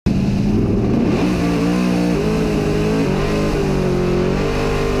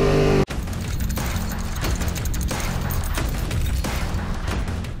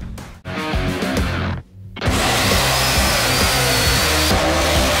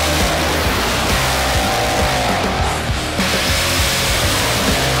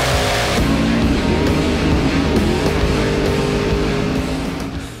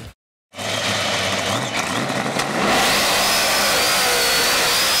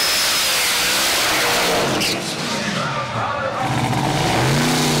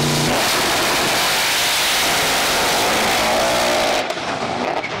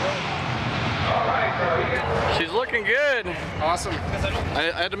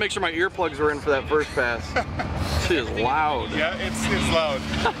had to make sure my earplugs were in for that first pass. She is loud. Yeah, it's loud.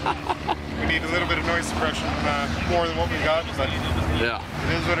 We need a little bit of noise suppression, more than what we got, but yeah,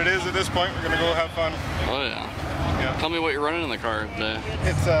 it is what it is at this point. We're gonna go have fun. Oh yeah. Yeah. Tell me what you're running in the car today.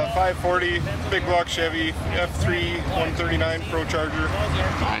 It's a 540 big block Chevy F3 139 Pro Charger.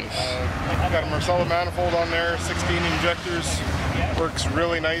 Nice. Got a Marcella manifold on there, 16 injectors. Works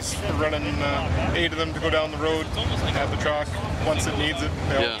really nice for running 8 of them to go down the road. Have the truck once it needs it.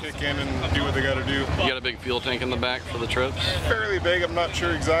 They all kick in and do what they got to do. You got a big fuel tank in the back for the trips? Fairly big. I'm not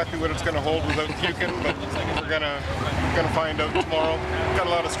sure exactly what it's going to hold without puking, but we're gonna find out tomorrow. Got a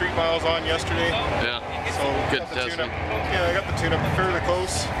lot of street miles on yesterday. Yeah. So good testing. Yeah, I got the tune-up fairly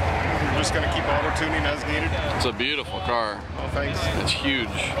close. We're just going to keep auto-tuning as needed. It's a beautiful car. Oh, thanks. It's huge.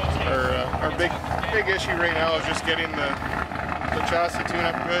 Our big issue right now is just getting the chassis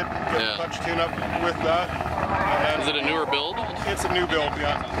tune-up good, get the clutch tune-up with that. Is it a newer build? It's a new build,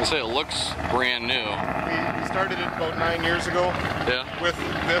 yeah. I'll say it looks brand new. We started it about 9 years ago. Yeah. With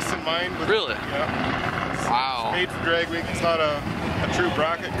this in mind. Really? Yeah. Wow. It's made for drag week. It's not a true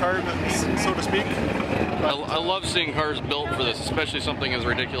bracket car, so to speak. I love seeing cars built for this, especially something as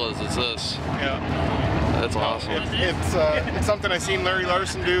ridiculous as this. Yeah. That's awesome. It's something I seen Larry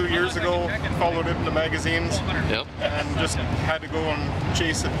Larson do years ago. Followed it in the magazines. Yep. And just had to go and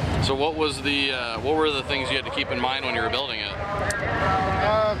chase it. So what were the things you had to keep in mind when you were building it?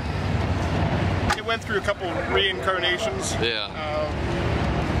 It went through a couple reincarnations. Yeah.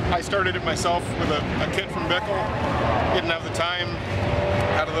 I started it myself with a kit from Bickle. Didn't have the time.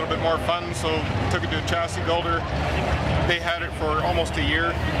 Had a little bit more fun, so took it to a chassis builder. They had it for almost a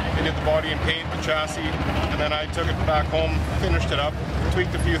year. They did the body and paint, the chassis, and then I took it back home, finished it up,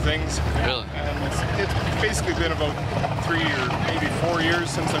 tweaked a few things. Really? And it's basically been about 3 or maybe 4 years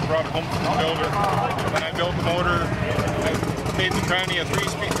since I brought it home from the builder. When I built the motor, I made the tranny a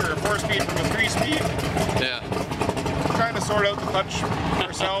 3-speed or a 4-speed from a 3-speed. Yeah. Trying to sort out the clutch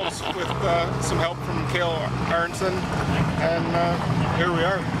ourselves with some help from Cale Aronson, and here we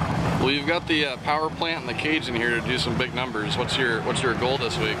are. Well, you've got the power plant and the cage in here to do some big numbers. What's your goal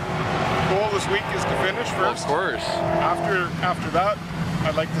this week? Goal this week is to finish first. Well, of course. After that,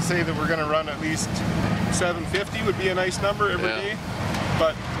 I'd like to say that we're going to run at least 750 would be a nice number every day.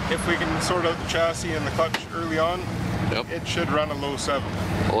 But if we can sort out the chassis and the clutch early on, it should run a low 7.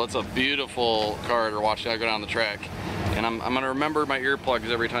 Well, it's a beautiful car to watch that go down the track. And I'm going to remember my earplugs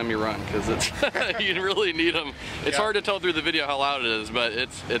every time you run, because it's you really need them. It's hard to tell through the video how loud it is, but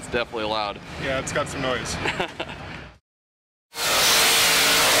it's definitely loud. Yeah, it's got some noise.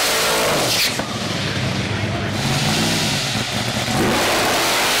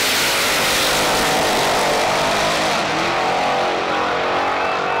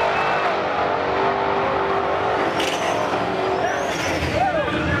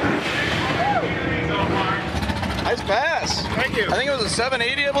 Nice pass. Thank you. I think it was a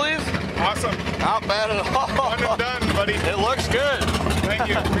 780, I believe. Awesome. Not bad at all. One and done, buddy. It looks good. Thank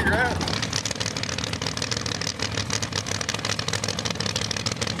you. Congrats.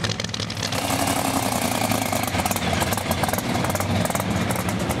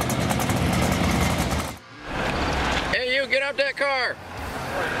 Hey, you, get out that car.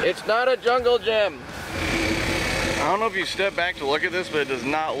 It's not a jungle gym. I don't know if you step back to look at this, but it does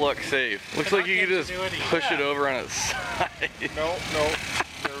not look safe. Looks like you could just push it over on its side. No.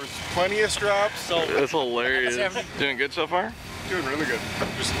 There was plenty of straps. So that's hilarious. Doing good so far? Doing really good.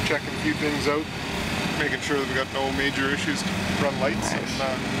 Just checking a few things out, making sure that we got no major issues to run lights, and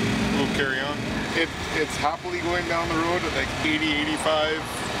we'll carry on. It's happily going down the road at like 80,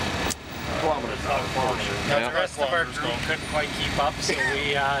 85 kilometers an hour. The rest of our group couldn't quite keep up, so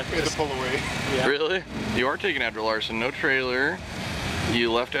we had to pull away. Yeah. Really? You are taking after Larson. No trailer.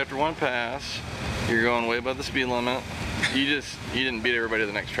 You left after one pass. You're going way above the speed limit. You didn't beat everybody to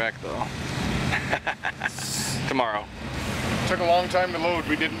the next track though. Tomorrow. Took a long time to load.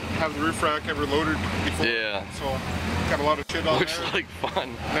 We didn't have the roof rack ever loaded before. Yeah. So got a lot of shit on Looks there. like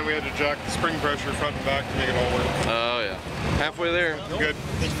fun. And then we had to jack the spring pressure front and back to make it all work. Oh yeah. Halfway there. Good.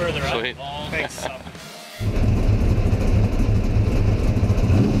 It's further up. Sweet. Thanks.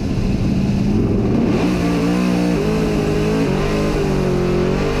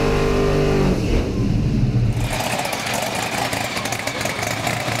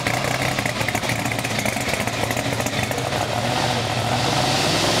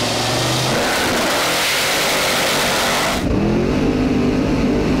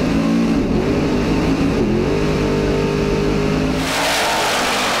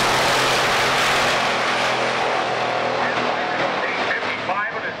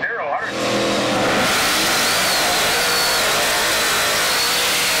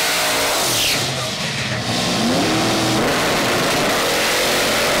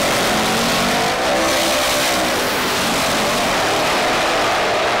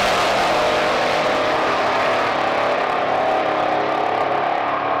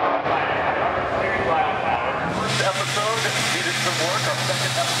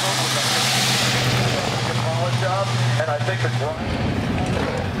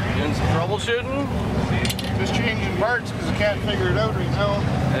 Doing some troubleshooting? Just changing parts because I can't figure it out right now.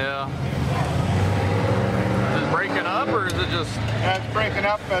 Yeah. Is it breaking up or is it just... Yeah, it's breaking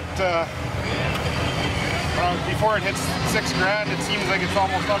up, but before it hits 6 grand, it seems like it's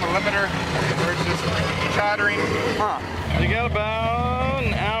almost on the limiter, where it's just chattering. Huh. You got about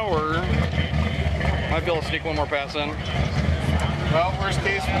an hour. Might be able to sneak one more pass in. Well, worst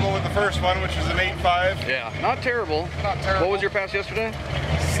case, we'll go with the first one, which is an 8.5. Yeah, not terrible. Not terrible. What was your pass yesterday?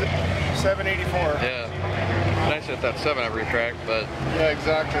 784. Yeah. Nice to hit that 7 every track, but... Yeah,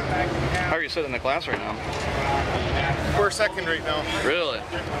 exactly. How are you sitting in the class right now? We're second right now. Really?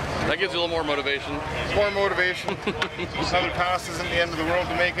 That gives you a little more motivation. More motivation. Another pass isn't the end of the world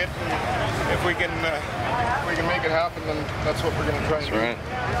to make it. If we can make it happen, then that's what we're going to try and do. That's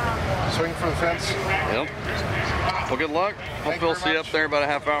right. Swing for the fence. Yep. Well, good luck. Hope we'll see you up there in about a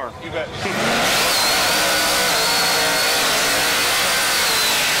half hour. You bet.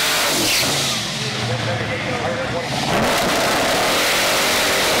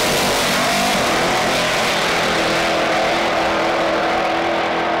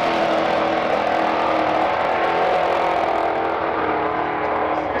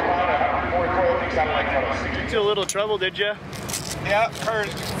 Into a little trouble, did you? Yeah, car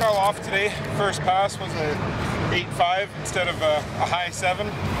fell off today. First pass was a 8.5 instead of a high 7.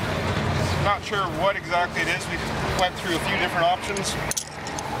 Not sure what exactly it is. We went through a few different options.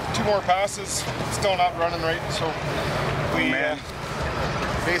 2 more passes, still not running right, so we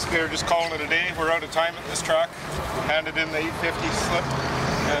basically are just calling it a day. We're out of time at this track. Handed in the 850 slip,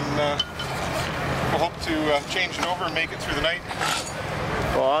 and we'll hope to change it over and make it through the night.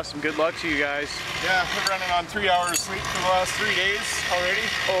 Well, awesome. Good luck to you guys. Yeah, we're running on 3 hours sleep for the last 3 days already.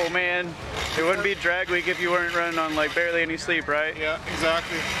 Oh man, it wouldn't be drag week if you weren't running on like barely any sleep, right? Yeah,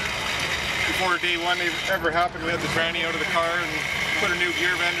 exactly. Before day 1 ever happened, we had the tranny out of the car and put our new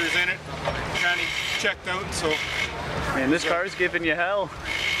gear vendors in it. Tranny checked out, so... Man, this car's giving you hell.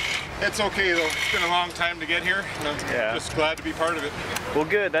 It's okay though. It's been a long time to get here, and I'm just glad to be part of it. Well,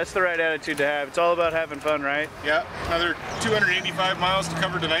 good. That's the right attitude to have. It's all about having fun, right? Yeah, another 285 miles to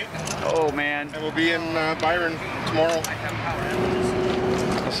cover tonight. Oh man. And we'll be in Byron tomorrow.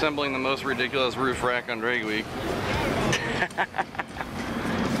 Assembling the most ridiculous roof rack on Drag Week.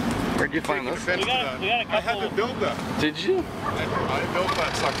 Where'd you find this? We got a couple. I had to build that. Did you? I built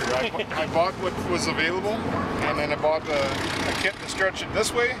that sucker. I bought what was available, and then I bought a kit to stretch it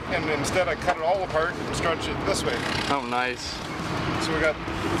this way, and instead I cut it all apart and stretch it this way. Oh, nice. So we got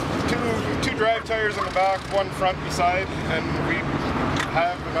two drive tires on the back, 1 front beside, and we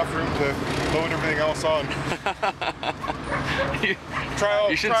have enough room to load everything else on.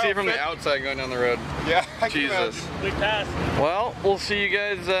 You should see it from the outside going down the road. Yeah, Jesus. We passed. Well, we'll see you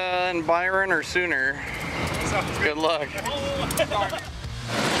guys in Byron or sooner. Good luck.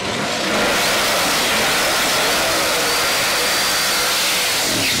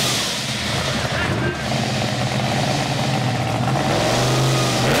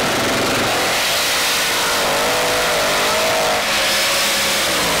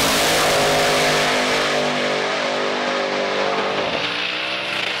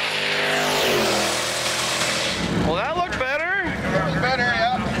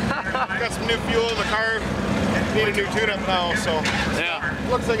 Got some new fuel in the car. Need a new tune-up now, so yeah.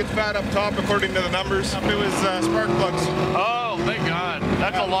 Looks like it's bad up top according to the numbers. It was spark plugs. Oh, thank God.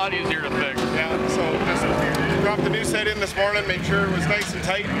 That's a lot easier to fix. Yeah, so just dropped the new set in this morning, made sure it was nice and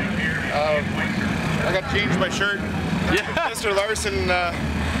tight. I got to change my shirt. Yeah. Mr. Larson,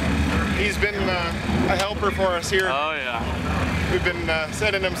 he's been a helper for us here. Oh yeah. We've been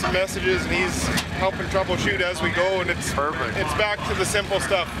sending him some messages, and he's helping troubleshoot as we go, and it's perfect. It's back to the simple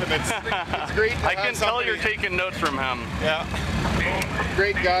stuff, and it's great to I can tell you're taking notes from him. Yeah,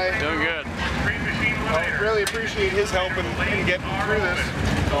 great guy. Doing good. I really appreciate his help in getting through this.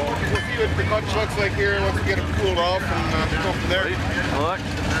 So we'll see what the clutch looks like here once we get it cooled off, and go from there. Look.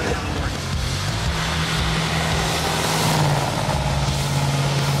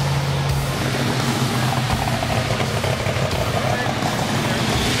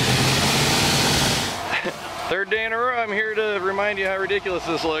 Third day in a row, I'm here to remind you how ridiculous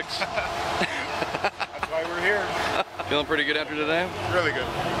this looks. That's why we're here. Feeling pretty good after today? Really good.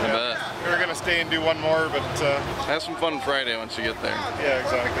 I bet. We were going to stay and do one more, but... have some fun Friday once you get there. Yeah,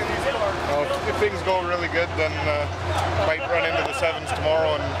 exactly. Well, if things go really good, then might run into the 7s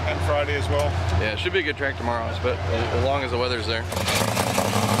tomorrow and Friday as well. Yeah, it should be a good track tomorrow, but as long as the weather's there.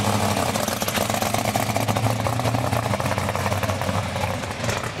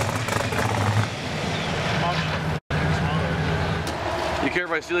 You care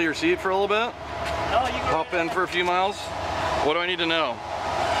if I steal your seat for a little bit? No, you can hop in for a few miles? What do I need to know?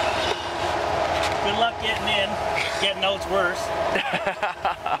 Good luck getting in. Getting out's worse.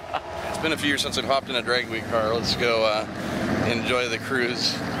 It's been a few years since I've hopped in a drag week car. Let's go enjoy the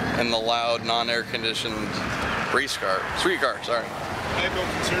cruise in the loud, non-air conditioned race car. Street car, sorry. I have no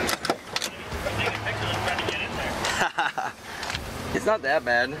concerns. It's not that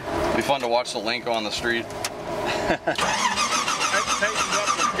bad. It'll be fun to watch the link on the street.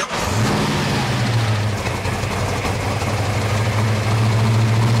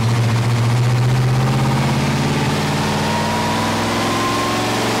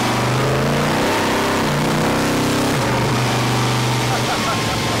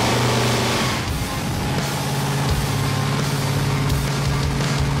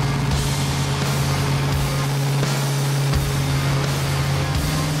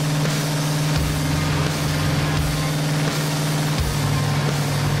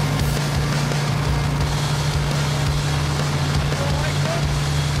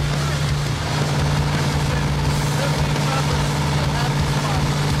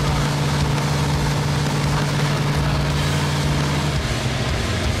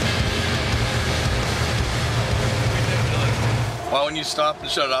 Wow, when you stop and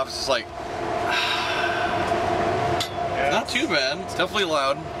shut it off, it's just like, not too bad. It's definitely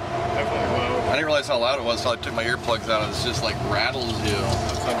loud. Definitely low. I didn't realize how loud it was until I took my earplugs out. It's just like rattles you.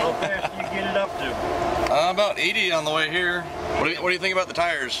 How fast do you get it up to? About 80 on the way here. What do you think about the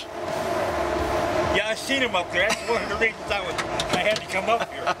tires? Yeah, I seen him up there. That's one of the reasons I had to come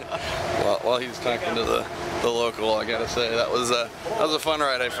up here. While he's talking to the local, I gotta say that was a fun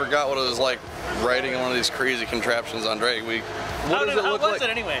ride. I forgot what it was like riding on one of these crazy contraptions on drag week. What does it look like? How was it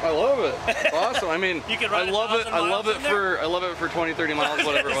anyway? I love it. It's awesome. I mean, you can I ride love it. I love it for 20, 30 miles,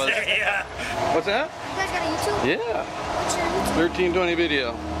 whatever it was. Yeah. What's that? You guys got a YouTube? Yeah. What's your YouTube? 1320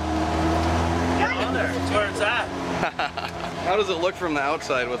 video. Get on there. That's where it's at. How does it look from the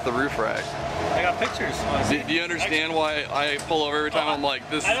outside with the roof rack? I got pictures. Do you understand why I pull over every time I'm like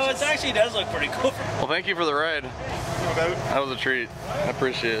this? I know it actually does look pretty cool. Well, thank you for the ride. No doubt. That was a treat. I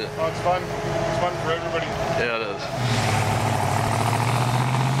appreciate it. Oh, it's fun. It's fun for everybody. Yeah, it is.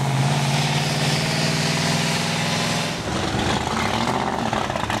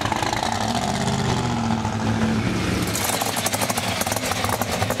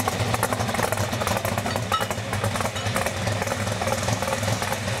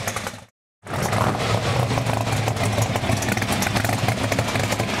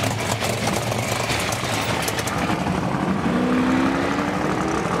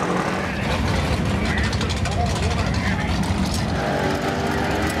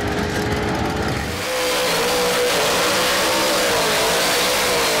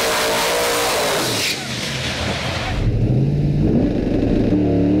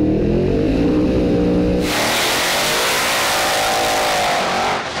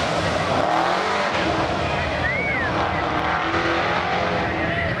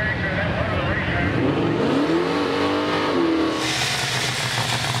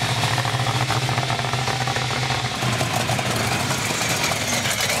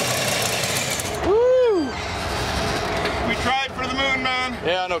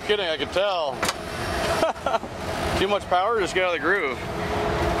 Yeah, no kidding, I could tell. Too much power, just get out of the groove.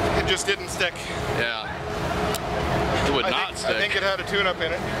 It just didn't stick. Yeah. It would not stick. I think it had a tune-up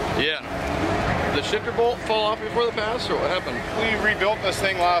in it. Yeah. Did the shifter bolt fall off before the pass, or what happened? We rebuilt this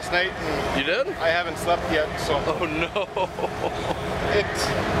thing last night. And you did? I haven't slept yet, so. Oh no.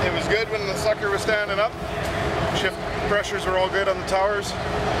 It was good when the sucker was standing up. Shift pressures were all good on the towers.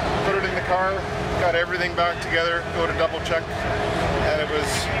 Put it in the car, got everything back together, go to double check, and it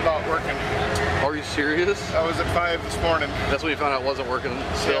was not working. Are you serious? I was at 5 this morning. That's when you found out it wasn't working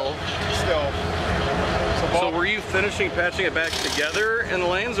still? Yeah, still. So were you finishing patching it back together in the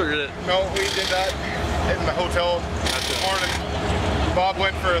lanes, or did it? No, we did that in the hotel this morning. Bob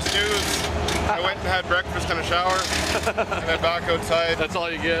went for a snooze. I went and had breakfast and a shower, and then back outside. That's all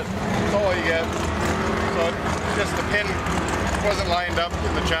you get? That's all you get. So just the pin wasn't lined up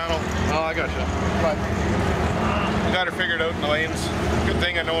in the channel. Oh, I gotcha. But we got her figured out in the lanes. Good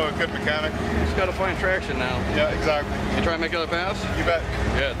thing I know a good mechanic. Just gotta find traction now. Yeah, exactly. You try and make another pass? You bet.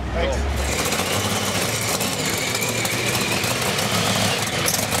 Good. Thanks. Cool.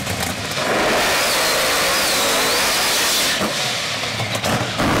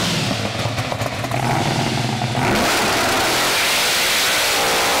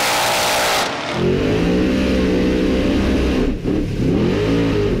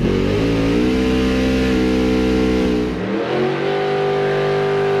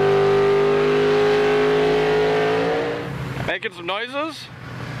 Making some noises?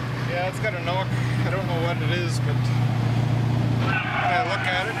 Yeah, it's got a knock. I don't know what it is, but kind of look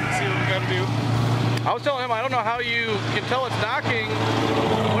at it and see what we got to do. I was telling him I don't know how you can tell it's knocking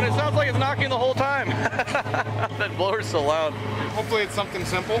when it sounds like it's knocking the whole time. That blower's so loud. Hopefully it's something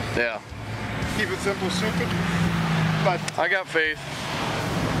simple. Yeah. Keep it simple, stupid. But I got faith.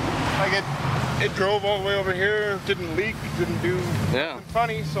 like it drove all the way over here, didn't leak, didn't do anything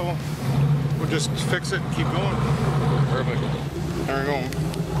funny, so we'll just fix it and keep going. Perfect. There we go.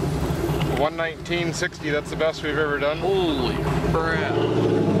 119.60, that's the best we've ever done. Holy crap.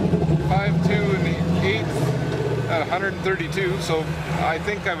 5.2 in the 8th at 132, so I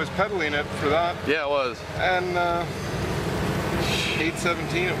think I was pedaling it for that. Yeah, it was. And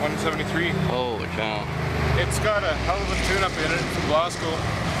 8.17 at 173. Holy cow. It's got a hell of a tune-up in it from Glasgow.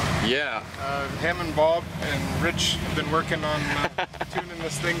 Yeah. Him and Bob and Rich have been working on tuning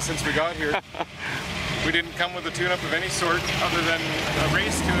this thing since we got here. We didn't come with a tune-up of any sort other than a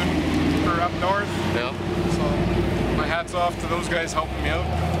race tune for up north. Yep. So my hat's off to those guys helping me out.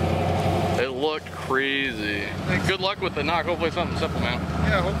 It looked crazy. Thanks. Good luck with the knock. Hopefully something simple, man.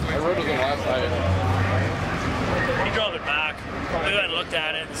 Yeah, hopefully. I rode with him last night. He drove it back. We went and looked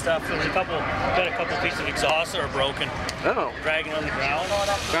at it and stuff. There was got a couple pieces of exhaust that were broken, Oh. dragging on the ground.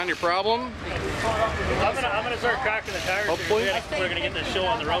 Found your problem? I'm gonna start cracking the tires. Hopefully. We're gonna get this show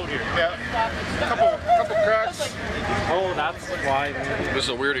on the road here. Yeah. Couple cracks. Oh, that's why. This is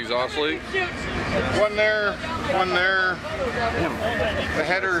a weird exhaust leak. One there, one there. The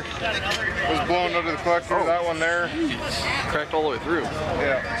header was blown out of the collector. That one there. Cracked all the way through.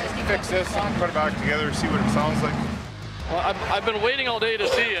 Yeah. Fix this and put it back together, see what it sounds like. Well, I've been waiting all day to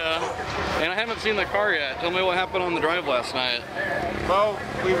see you, and I haven't seen the car yet. Tell me what happened on the drive last night. Well,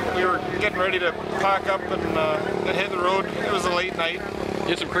 we were getting ready to pack up and hit the road. It was a late night. You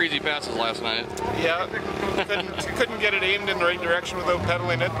had some crazy passes last night. Yeah, couldn't get it aimed in the right direction without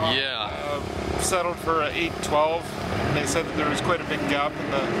pedaling it. Yeah. Settled for an 8.12. And they said that there was quite a big gap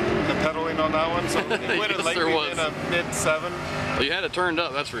in the pedaling on that one, so it would have Yes, likely there was. been a mid-7. Well, you had it turned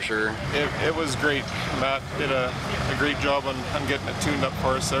up, that's for sure. It was great. Matt did a great job on getting it tuned up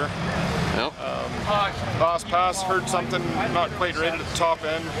for us there. Yep. Last pass, heard something not quite right at the top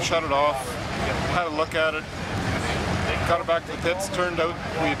end, shut it off, had a look at it, got it back to the pits. Turned out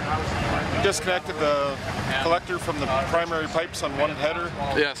we disconnected the collector from the primary pipes on one header.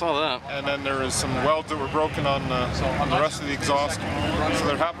 Yeah, I saw that. And then there was some welds that were broken on the rest of the exhaust. So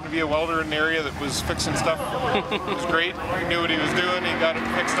there happened to be a welder in the area that was fixing stuff. It was great. He knew what he was doing. He got it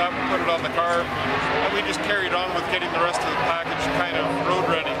fixed up, put it on the car, and we just carried on with getting the rest of the package kind of road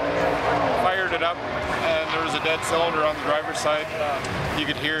ready. Fired it up, and there was a dead cylinder on the driver's side. You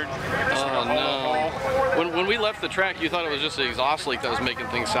could hear it. Oh no. When we left the track, you thought it was just the exhaust leak that was making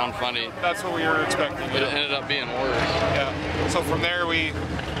things sound funny. That's what we were expecting. But it ended up being worse. Yeah. So from there, we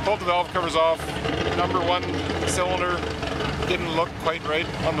pulled the valve covers off. Number 1 cylinder didn't look quite right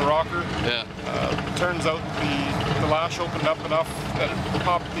on the rocker. Yeah. Turns out the lash opened up enough that it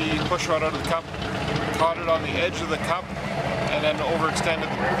popped the push rod out of the cup, caught it on the edge of the cup, and then overextended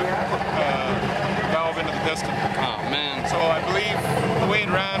the valve into the piston. Oh man. So I believe the way it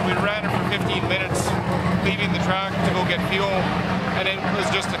ran, we ran it for 15 minutes, leaving the track to go get fuel, and it was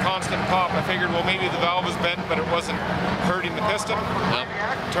just a constant pop. I figured, well, maybe the valve was bent, but it wasn't hurting the piston. Yep.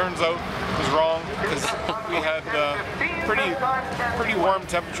 Turns out it was wrong, because we had pretty warm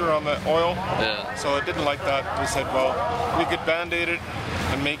temperature on the oil. Yeah. So it didn't like that. We said, well, we could band-aid it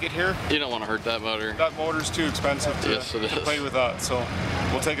and make it here. You don't want to hurt that motor. That motor's too expensive to play with that. So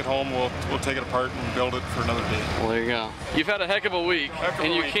we'll take it home, we'll take it apart and build it for another day. Well, there you go. You've had a heck of a week,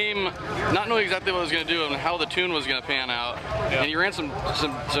 and you came not knowing exactly what it was going to do and how the tune was going to pan out, and you ran some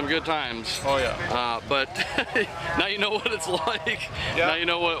good times. Oh yeah. But now you know what it's like. Yeah. Now you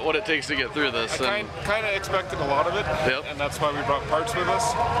know what it takes to get through this. I kind of expected a lot of it, and that's why we brought parts with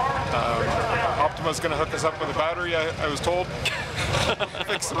us. Optima's going to hook us up with a battery, I was told.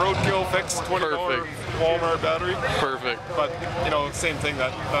 Fix the roadkill, fix $20 Walmart battery. Perfect. But, you know, same thing,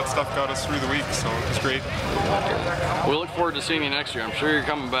 that stuff got us through the week, so it was great. We look forward to seeing you next year. I'm sure you're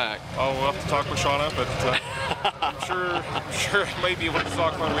coming back. Oh, we'll have to talk with Shauna, but I'm sure I might be able to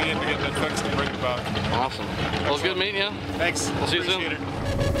talk my way into getting it fixed and bring it back. Awesome. Well, it's good meeting you. Thanks. We'll see you soon. Appreciate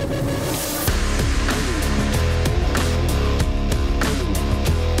it.